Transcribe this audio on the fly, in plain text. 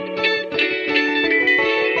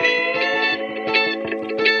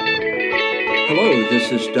Hello,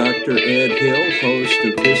 this is Dr. Ed Hill, host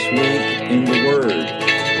of This Week in the Word.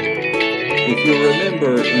 If you'll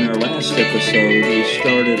remember, in our last episode, we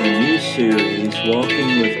started a new series,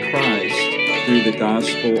 Walking with Christ, through the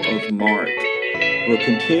Gospel of Mark. We're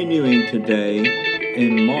continuing today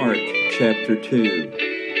in Mark chapter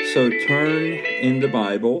 2. So turn in the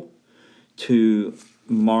Bible to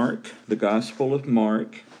Mark, the Gospel of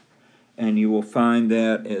Mark, and you will find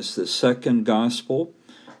that as the second Gospel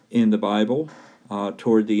in the Bible,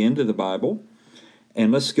 toward the end of the Bible.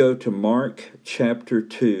 And let's go to Mark chapter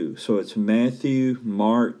 2. So it's Matthew,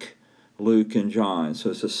 Mark, Luke, and John. So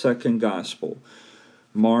it's the second Gospel.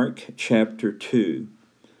 Mark chapter 2.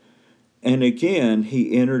 And again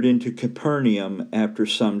he entered into Capernaum after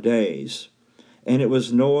some days, and it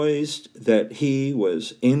was noised that he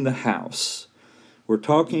was in the house. We're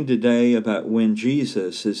talking today about when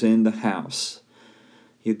Jesus is in the house.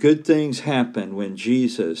 Good things happen when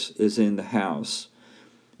Jesus is in the house.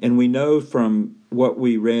 And we know from what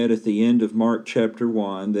we read at the end of Mark chapter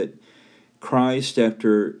 1 that Christ,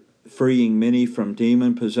 after freeing many from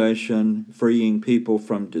demon possession, freeing people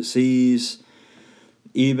from disease,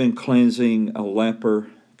 even cleansing a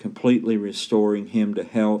leper, completely restoring him to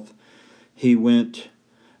health, he went,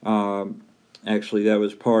 actually that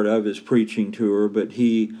was part of his preaching tour, but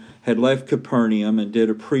he had left Capernaum and did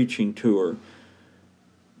a preaching tour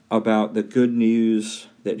about the good news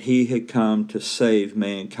that he had come to save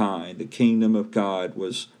mankind. The kingdom of God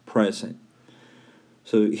was present.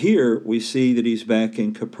 So here we see that he's back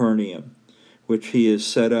in Capernaum, which he has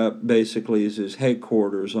set up basically as his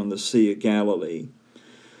headquarters on the Sea of Galilee.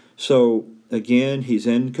 So again, he's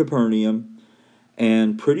in Capernaum,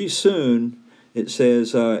 and pretty soon, it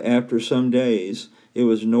says, after some days, it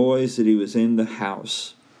was noised that he was in the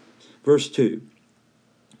house. Verse 2.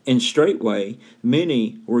 And straightway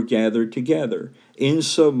many were gathered together,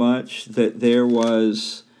 insomuch that there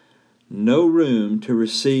was no room to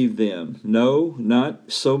receive them, no,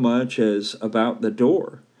 not so much as about the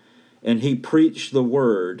door. And he preached the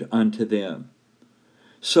word unto them.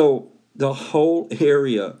 So the whole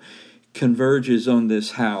area converges on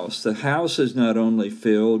this house. The house is not only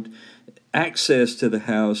filled, access to the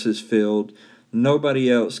house is filled.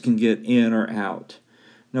 Nobody else can get in or out.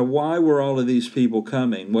 Now, why were all of these people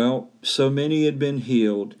coming? Well, so many had been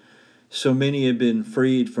healed, so many had been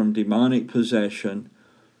freed from demonic possession,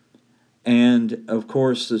 and, of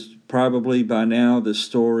course, probably by now the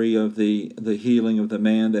story of the healing of the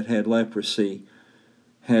man that had leprosy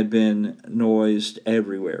had been noised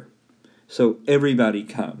everywhere. So everybody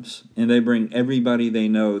comes, and they bring everybody they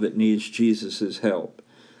know that needs Jesus' help.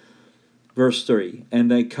 Verse 3, and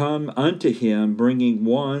they come unto him, bringing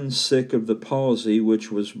one sick of the palsy, which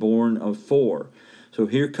was born of 4. So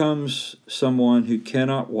here comes someone who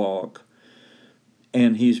cannot walk,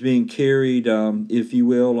 and he's being carried, if you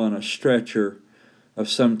will, on a stretcher of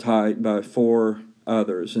some type by 4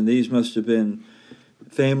 others. And these must have been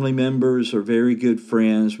family members or very good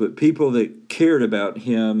friends, but people that cared about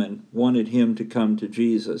him and wanted him to come to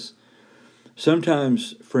Jesus.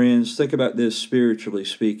 Sometimes, friends, think about this spiritually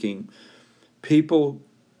speaking. People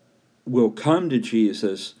will come to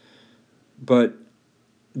Jesus, but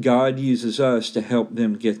God uses us to help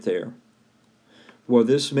them get there. Well,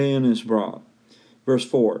 this man is brought. Verse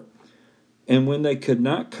 4, and when they could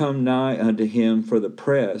not come nigh unto him for the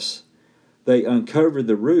press, they uncovered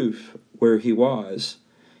the roof where he was,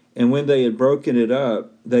 and when they had broken it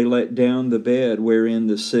up, they let down the bed wherein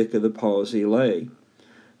the sick of the palsy lay.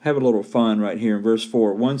 Have a little fun right here in verse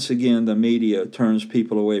 4. Once again, the media turns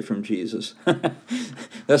people away from Jesus.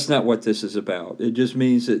 That's not what this is about. It just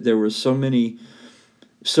means that there were so many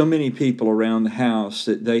people around the house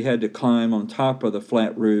that they had to climb on top of the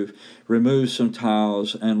flat roof, remove some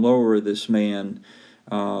tiles, and lower this man,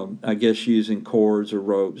 I guess using cords or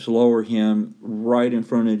ropes, lower him right in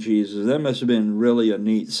front of Jesus. That must have been really a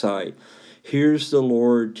neat sight. Here's the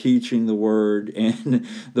Lord teaching the word, and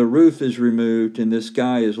the roof is removed, and this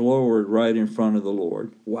guy is lowered right in front of the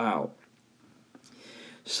Lord. Wow.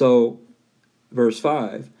 So, verse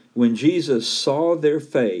 5, when Jesus saw their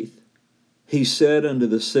faith, he said unto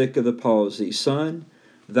the sick of the palsy, Son,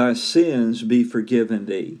 thy sins be forgiven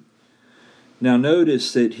thee. Now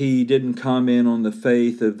notice that he didn't comment on the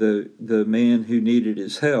faith of the man who needed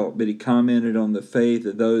his help, but he commented on the faith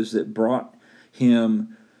of those that brought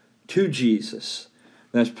him to Jesus.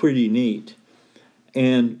 That's pretty neat.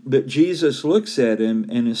 But Jesus looks at him,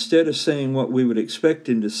 and instead of saying what we would expect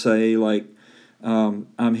him to say, like,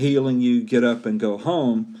 I'm healing you, get up and go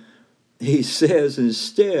home, he says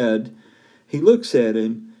instead, he looks at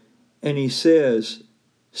him and he says,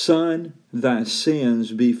 Son, thy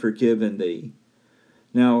sins be forgiven thee.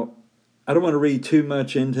 Now, I don't want to read too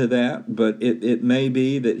much into that, but it may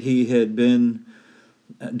be that he had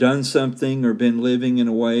done something or been living in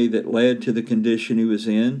a way that led to the condition he was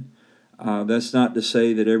in. That's not to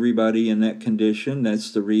say that everybody in that condition,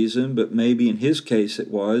 that's the reason, but maybe in his case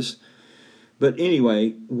it was. But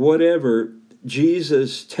anyway, whatever,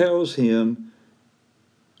 Jesus tells him,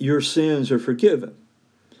 your sins are forgiven.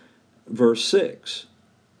 Verse 6.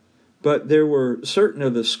 But there were certain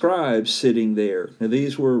of the scribes sitting there. Now,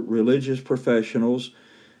 these were religious professionals,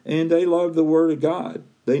 and they loved the Word of God.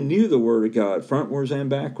 They knew the Word of God, frontwards and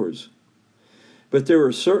backwards. But there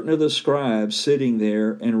were certain of the scribes sitting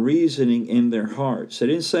there and reasoning in their hearts. They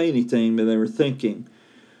didn't say anything, but they were thinking,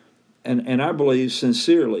 and I believe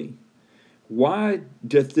sincerely, why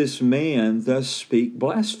doth this man thus speak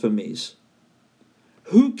blasphemies?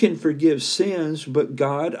 Who can forgive sins but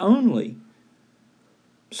God only?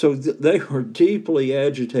 So they were deeply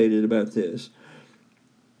agitated about this.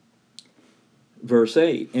 Verse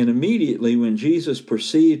 8, and immediately when Jesus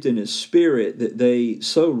perceived in his spirit that they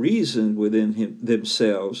so reasoned within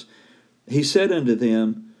themselves, he said unto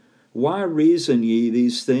them, why reason ye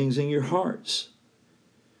these things in your hearts?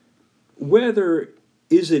 Whether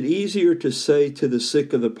is it easier to say to the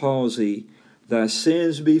sick of the palsy, thy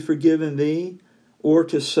sins be forgiven thee, or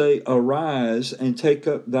to say, arise and take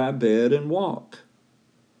up thy bed and walk?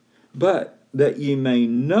 But that ye may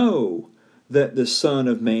know that the Son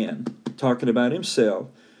of Man, talking about himself,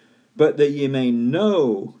 but that ye may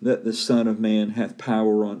know that the Son of Man hath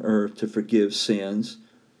power on earth to forgive sins,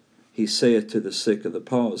 he saith to the sick of the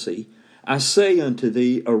palsy, I say unto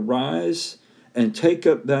thee, arise and take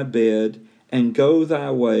up thy bed and go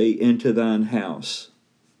thy way into thine house.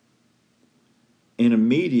 And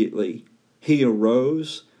immediately he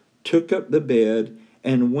arose, took up the bed,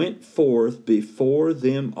 and went forth before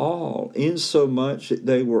them all, insomuch that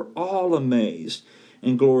they were all amazed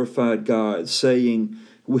and glorified God, saying,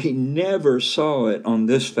 we never saw it on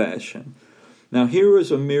this fashion. Now here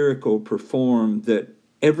was a miracle performed that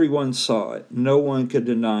everyone saw it. No one could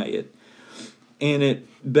deny it. And it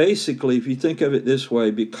basically, if you think of it this way,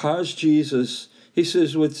 because Jesus, he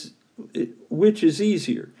says, which is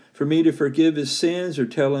easier, for me to forgive his sins or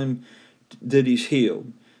tell him that he's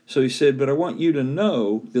healed? So he said, but I want you to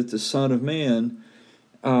know that the Son of Man,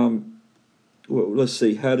 well, let's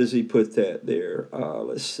see, how does he put that there?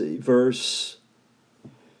 Let's see, verse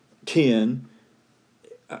 10,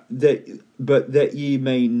 but that ye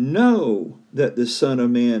may know that the Son of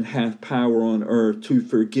Man hath power on earth to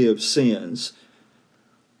forgive sins.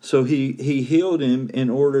 So he healed him in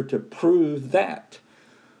order to prove that.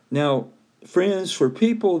 Now, friends, for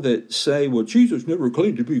people that say, well, Jesus never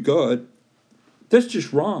claimed to be God, that's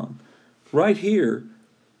just wrong. Right here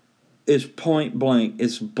is point blank.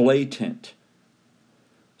 It's blatant.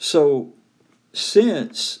 So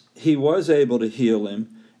since he was able to heal him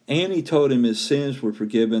and he told him his sins were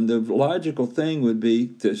forgiven, the logical thing would be,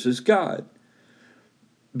 this is God.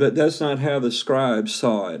 But that's not how the scribes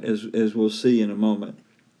saw it, as we'll see in a moment.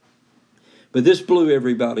 But this blew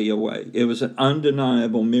everybody away. It was an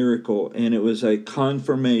undeniable miracle, and it was a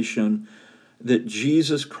confirmation that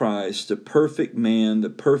Jesus Christ, the perfect man,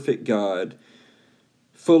 the perfect God,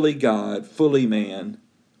 fully man,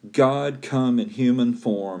 God come in human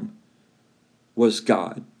form, was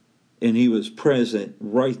God. And he was present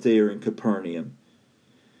right there in Capernaum.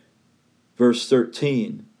 Verse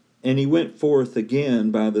 13, and he went forth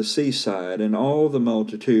again by the seaside, and all the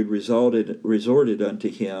multitude resorted unto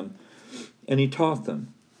him, and he taught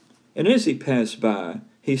them. And as he passed by,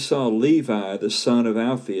 he saw Levi the son of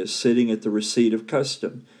Alphaeus sitting at the receipt of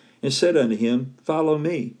custom, and said unto him, follow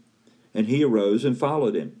me. And he arose and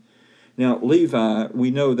followed him. Now Levi,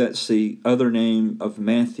 we know that's the other name of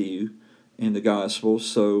Matthew in the Gospel,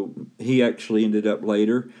 so he actually ended up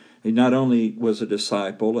later. He not only was a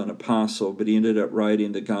disciple, an apostle, but he ended up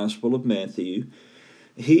writing the Gospel of Matthew.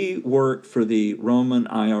 He worked for the Roman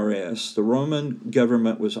IRS. The Roman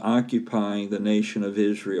government was occupying the nation of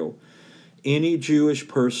Israel. Any Jewish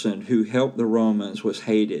person who helped the Romans was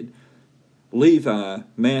hated. Levi,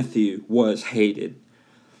 Matthew, was hated.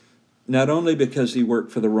 Not only because he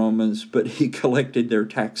worked for the Romans, but he collected their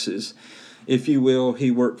taxes. If you will, he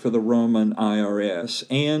worked for the Roman IRS.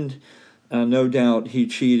 And no doubt he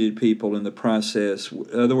cheated people in the process.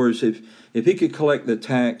 In other words, if he could collect the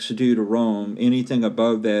tax due to Rome, anything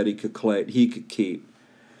above that he could collect, he could keep.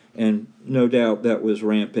 And no doubt that was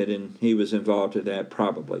rampant, and he was involved in that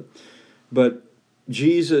probably. But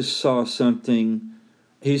Jesus saw something.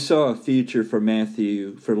 He saw a future for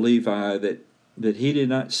Matthew, for Levi, that he did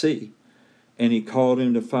not see. And he called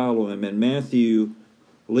him to follow him. And Matthew,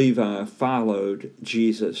 Levi followed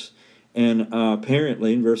Jesus. And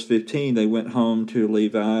apparently, in verse 15, they went home to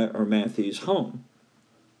Levi or Matthew's home.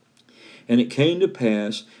 And it came to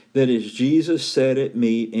pass that as Jesus sat at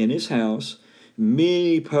meat in his house,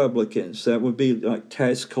 many publicans, that would be like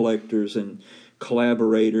tax collectors and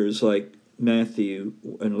collaborators like Matthew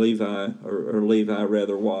and Levi, or Levi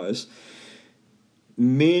rather was,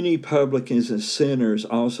 many publicans and sinners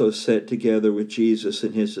also sat together with Jesus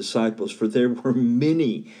and his disciples, for there were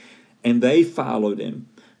many, and they followed him.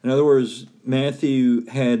 In other words, Matthew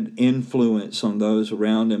had influence on those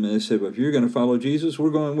around him, and they said, well, if you're going to follow Jesus, we're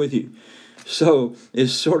going with you. So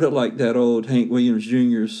it's sort of like that old Hank Williams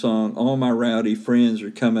Jr. song, all my rowdy friends are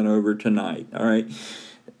coming over tonight, all right?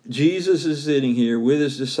 Jesus is sitting here with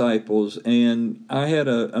his disciples, and I had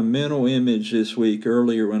a mental image this week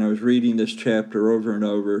earlier when I was reading this chapter over and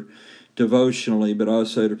over devotionally, but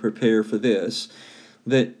also to prepare for this,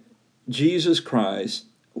 that Jesus Christ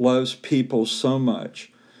loves people so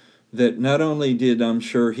much that not only did, I'm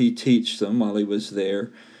sure, he teach them while he was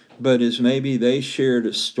there, but as maybe they shared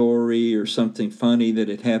a story or something funny that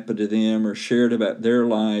had happened to them or shared about their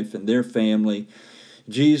life and their family,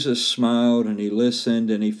 Jesus smiled and he listened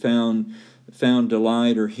and he found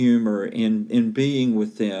delight or humor in being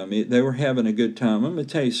with them. They were having a good time. I'm going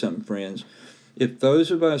to tell you something, friends. If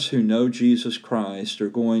those of us who know Jesus Christ are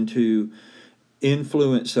going to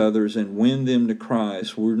influence others and win them to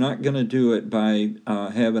Christ, we're not going to do it by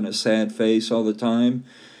having a sad face all the time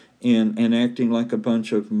and acting like a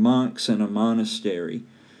bunch of monks in a monastery.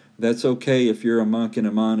 That's okay if you're a monk in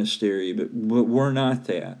a monastery, but we're not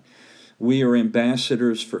that. We are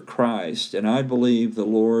ambassadors for Christ, and I believe the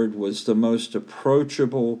Lord was the most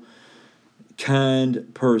approachable,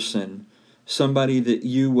 kind person, somebody that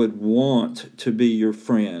you would want to be your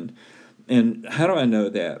friend. And how do I know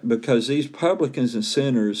that? Because these publicans and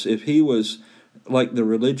sinners, if he was like the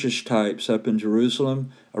religious types up in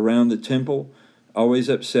Jerusalem around the temple, always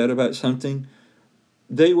upset about something,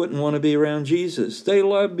 they wouldn't want to be around Jesus. They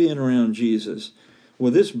loved being around Jesus.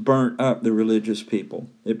 Well, this burnt up the religious people.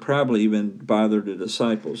 It probably even bothered the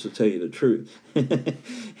disciples, to tell you the truth.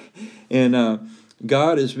 And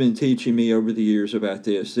God has been teaching me over the years about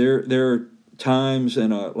this. There are times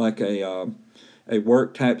in a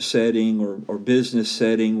work type setting or business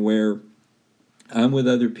setting where I'm with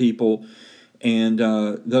other people, and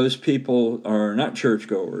those people are not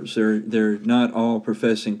churchgoers. They're not all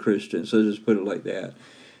professing Christians. Let's just put it like that.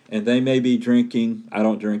 And they may be drinking. I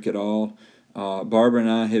don't drink at all. Barbara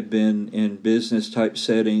and I have been in business type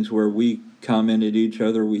settings where we commented each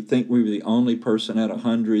other. We think we were the only person out of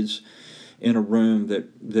hundreds in a room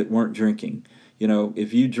that weren't drinking. You know,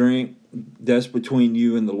 if you drink, that's between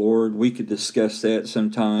you and the Lord. We could discuss that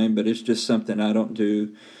sometime, but it's just something I don't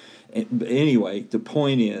do. But anyway, the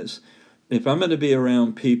point is, if I'm going to be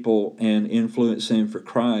around people and influence them for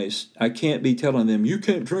Christ, I can't be telling them, you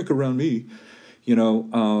can't drink around me. You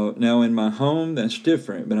know, now in my home, that's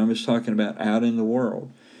different, but I'm just talking about out in the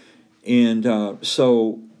world. And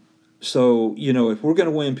so, you know, if we're going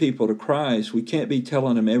to win people to Christ, we can't be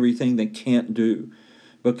telling them everything they can't do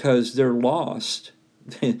because they're lost.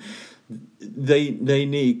 They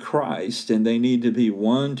need Christ, and they need to be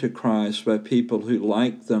won to Christ by people who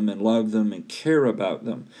like them and love them and care about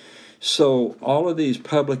them. So all of these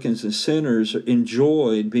publicans and sinners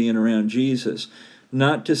enjoyed being around Jesus.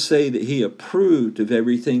 Not to say that he approved of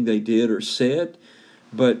everything they did or said,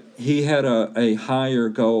 but he had a higher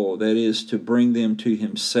goal, that is to bring them to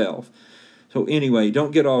himself. So anyway,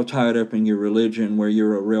 don't get all tied up in your religion where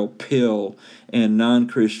you're a real pill and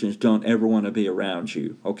non-Christians don't ever want to be around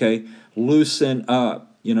you, okay? Loosen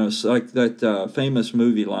up. You know, it's like that famous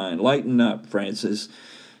movie line, lighten up, Francis.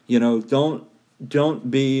 You know, don't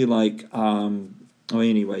be like,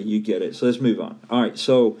 anyway, you get it. So let's move on. All right,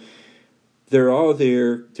 so they're all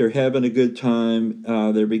there. They're having a good time.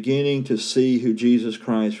 They're beginning to see who Jesus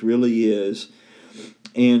Christ really is.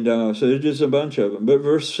 And so there's just a bunch of them. But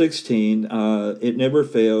verse 16, it never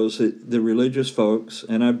fails. The religious folks,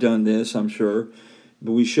 and I've done this, I'm sure,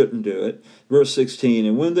 but we shouldn't do it. Verse 16,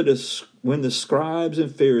 and when the scribes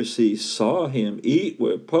and Pharisees saw him eat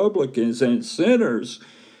with publicans and sinners,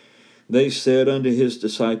 they said unto his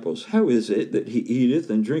disciples, how is it that he eateth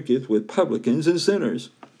and drinketh with publicans and sinners?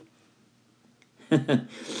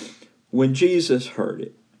 When Jesus heard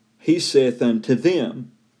it, he saith unto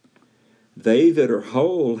them, they that are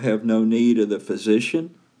whole have no need of the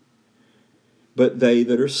physician, but they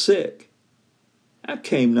that are sick. I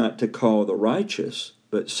came not to call the righteous,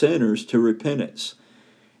 but sinners to repentance.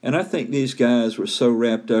 And I think these guys were so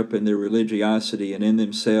wrapped up in their religiosity and in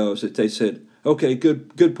themselves that they said, okay,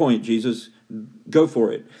 good point, Jesus, go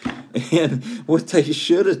for it. And what they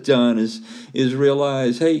should have done is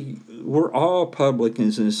realize, hey, we're all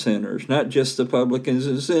publicans and sinners, not just the publicans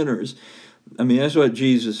and sinners. I mean, that's what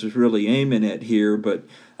Jesus is really aiming at here, but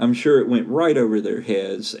I'm sure it went right over their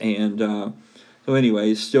heads. And so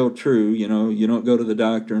anyway, it's still true. You don't go to the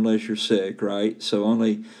doctor unless you're sick, right? So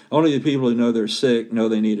only the people who know they're sick know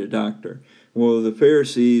they need a doctor. Well, the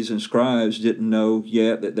Pharisees and scribes didn't know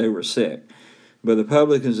yet that they were sick, but the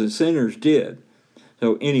publicans and sinners did.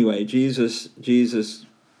 So anyway, Jesus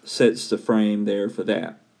sets the frame there for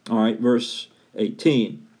that. All right, verse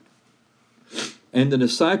 18. And the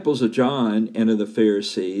disciples of John and of the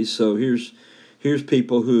Pharisees. So here's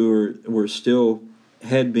people who were still,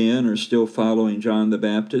 had been or still following John the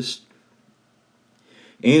Baptist,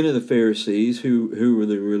 and of the Pharisees who were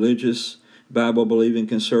the religious, Bible-believing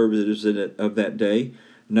conservatives of that day.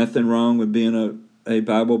 Nothing wrong with being a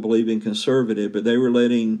Bible-believing conservative, but they were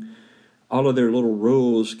letting all of their little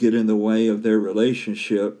rules get in the way of their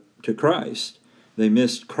relationship to Christ. They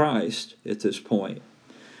missed Christ at this point.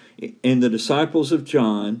 And the disciples of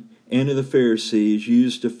John and of the Pharisees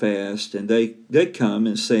used to fast, and they come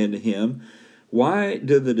and say unto him, Why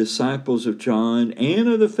do the disciples of John and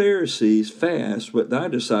of the Pharisees fast, but thy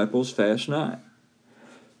disciples fast not?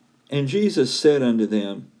 And Jesus said unto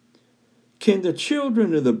them, Can the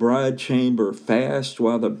children of the bride chamber fast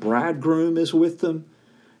while the bridegroom is with them?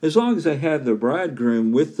 As long as they have the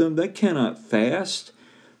bridegroom with them, they cannot fast.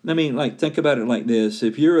 I mean, think about it like this.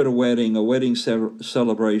 If you're at a wedding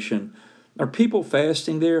celebration, are people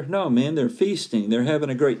fasting there? No, man, they're feasting. They're having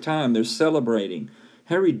a great time. They're celebrating.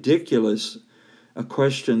 How ridiculous a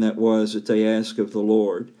question that was that they asked of the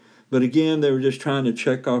Lord. But again, they were just trying to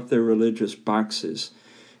check off their religious boxes.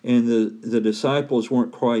 And the disciples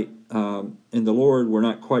weren't quite, and the Lord were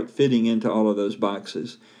not quite fitting into all of those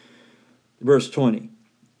boxes. Verse 20.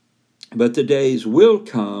 But the days will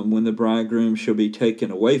come when the bridegroom shall be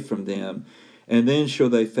taken away from them, and then shall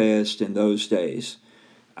they fast in those days.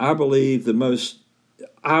 I believe the most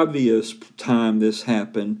obvious time this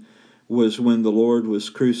happened was when the Lord was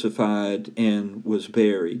crucified and was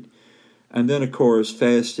buried. And then, of course,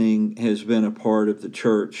 fasting has been a part of the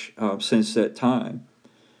church since that time.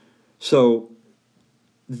 So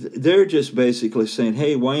they're just basically saying,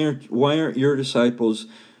 hey, why aren't your disciples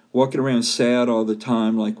walking around sad all the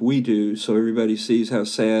time like we do, so everybody sees how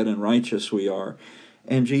sad and righteous we are?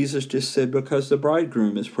 And Jesus just said, because the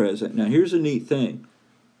bridegroom is present. Now, here's a neat thing.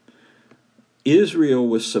 Israel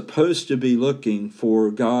was supposed to be looking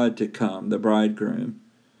for God to come, the bridegroom.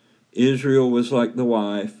 Israel was like the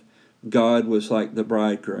wife. God was like the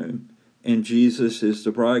bridegroom. And Jesus is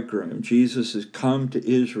the bridegroom. Jesus has come to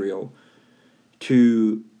Israel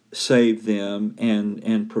to save them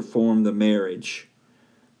and perform the marriage.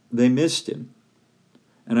 They missed him.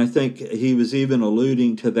 And I think he was even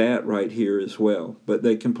alluding to that right here as well. But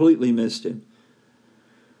they completely missed him.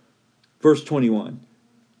 Verse 21.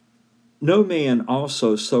 No man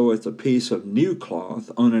also seweth a piece of new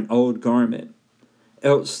cloth on an old garment,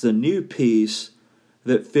 else the new piece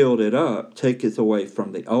that filled it up taketh away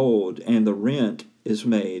from the old, and the rent is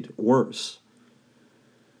made worse.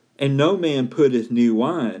 And no man putteth new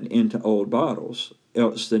wine into old bottles,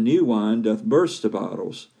 else the new wine doth burst the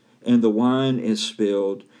bottles, and the wine is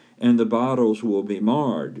spilled, and the bottles will be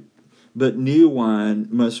marred. But new wine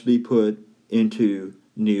must be put into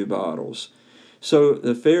new bottles. So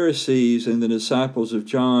the Pharisees and the disciples of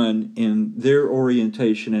John, in their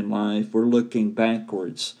orientation in life, were looking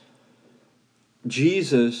backwards.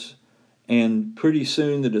 Jesus, and pretty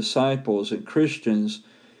soon the disciples and Christians,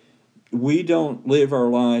 we don't live our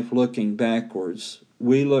life looking backwards.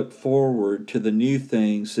 We look forward to the new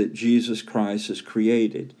things that Jesus Christ has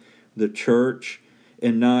created. The church,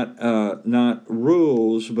 and not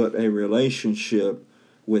rules, but a relationship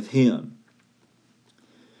with Him.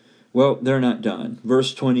 Well, they're not done.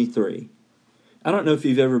 Verse 23. I don't know if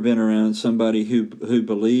you've ever been around somebody who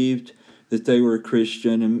believed that they were a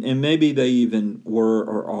Christian, and maybe they even were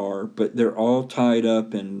or are, but they're all tied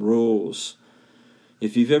up in rules.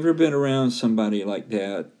 If you've ever been around somebody like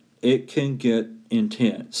that, it can get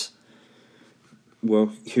intense.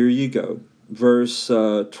 Well, here you go. Verse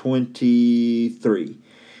 23.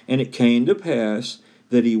 And it came to pass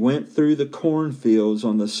that he went through the cornfields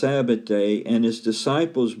on the Sabbath day, and his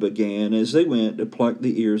disciples began, as they went, to pluck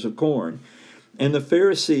the ears of corn. And the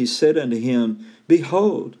Pharisees said unto him,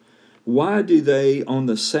 Behold, why do they on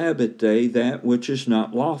the Sabbath day that which is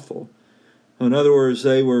not lawful? In other words,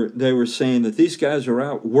 they were saying that these guys are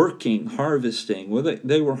out working, harvesting. Well,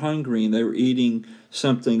 they were hungry, and they were eating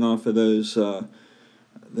something off of those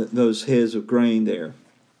heads of grain there.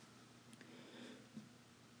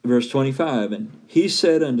 Verse 25, and he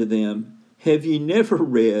said unto them, Have ye never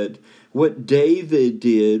read what David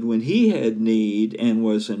did when he had need and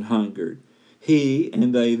was an hungered, he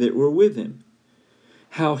and they that were with him?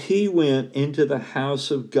 How he went into the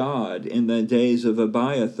house of God in the days of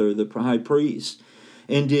Abiathar the high priest,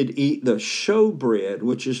 and did eat the showbread,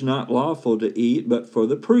 which is not lawful to eat but for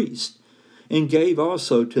the priest, and gave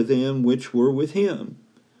also to them which were with him.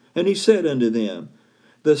 And he said unto them,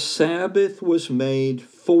 the Sabbath was made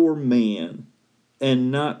for man,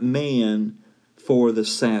 and not man for the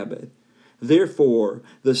Sabbath. Therefore,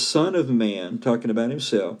 the Son of Man, talking about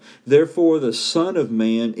himself, therefore the Son of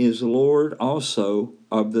Man is Lord also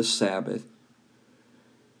of the Sabbath.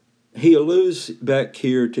 He alludes back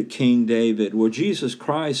here to King David. Well, Jesus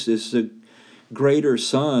Christ is the greater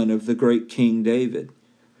son of the great King David.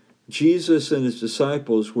 Jesus and his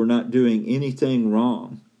disciples were not doing anything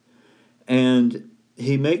wrong. And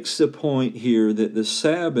he makes the point here that the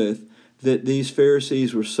Sabbath that these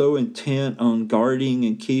Pharisees were so intent on guarding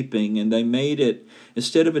and keeping, and they made it,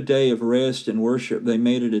 instead of a day of rest and worship, they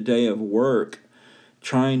made it a day of work,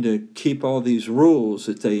 trying to keep all these rules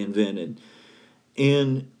that they invented.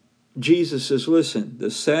 And Jesus says, listen,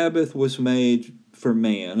 the Sabbath was made for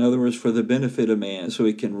man, in other words, for the benefit of man, so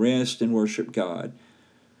he can rest and worship God.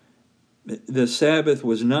 The Sabbath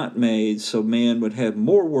was not made so man would have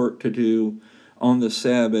more work to do on the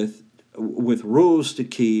Sabbath with rules to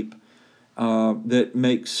keep, that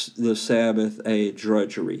makes the Sabbath a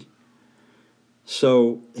drudgery.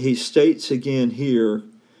 So he states again here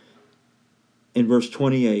in verse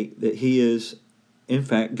 28 that he is, in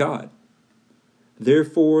fact, God.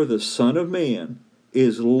 Therefore, the Son of Man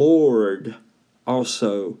is Lord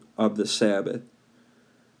also of the Sabbath.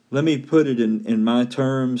 Let me put it in my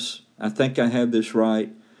terms. I think I have this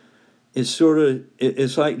right. It's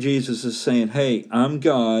like Jesus is saying, hey, I'm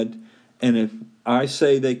God, and if I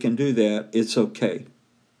say they can do that, it's okay.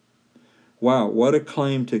 Wow, what a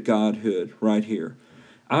claim to Godhood right here.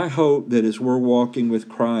 I hope that as we're walking with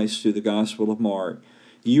Christ through the Gospel of Mark,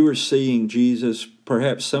 you are seeing Jesus,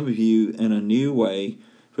 perhaps some of you, in a new way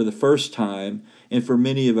for the first time, and for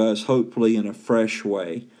many of us, hopefully in a fresh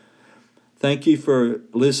way. Thank you for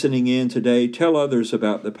listening in today. Tell others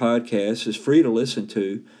about the podcast. It's free to listen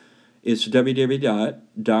to. It's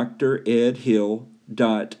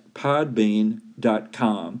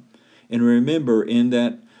www.dredhill.podbean.com. And remember, in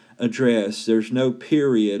that address, there's no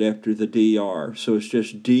period after the DR. So it's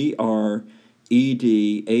just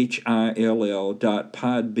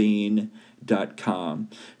DREDHILL.podbean.com.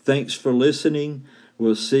 Thanks for listening.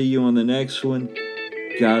 We'll see you on the next one.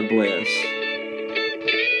 God bless.